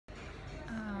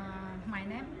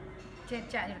Chet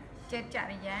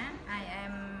Charya. I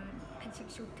am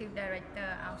Executive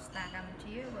Director of Star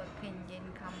Kampuchea, working in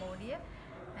Cambodia,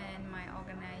 and my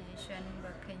organization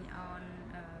working on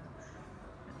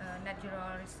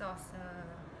natural resource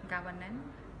governance,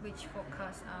 which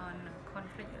focus on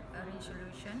conflict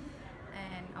resolution,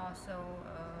 and also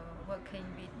working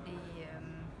with the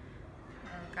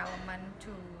government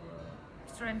to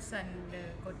strengthen the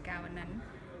good governance,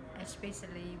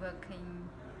 especially working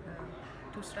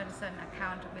to strengthen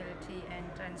accountability and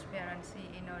transparency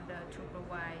in order to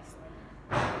provide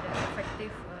the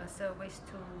effective service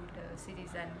to the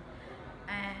citizen.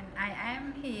 And I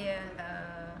am here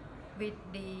with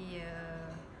the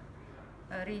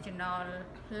regional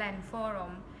land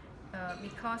forum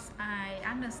because I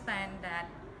understand that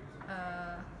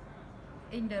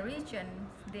in the region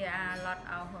there are a lot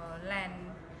of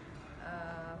land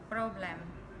problem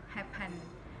happen,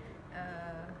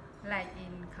 like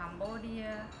in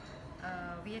Cambodia,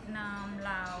 Vietnam,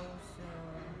 Laos,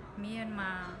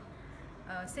 Myanmar,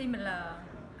 similar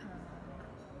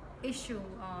issue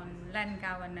on land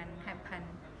governance happen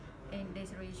in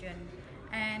this region,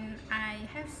 and I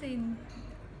have seen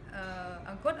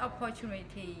a good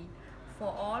opportunity for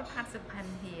all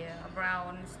participants here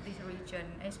around this region,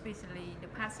 especially the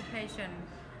participation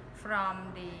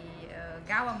from the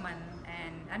government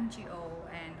and NGO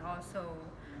and also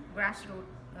grassroots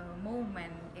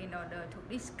movement in order to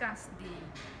discuss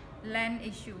the land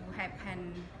issue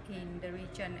happen in the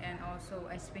region and also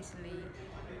especially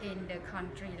in the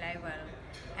country level.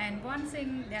 And one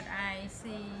thing that I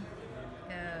see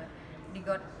the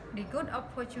good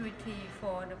opportunity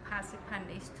for the participant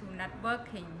is to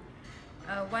networking.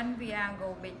 When we are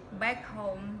going back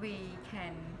home, we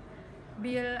can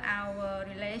build our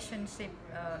relationship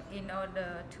in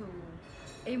order to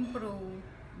improve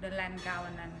the land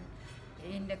governance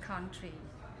in the country.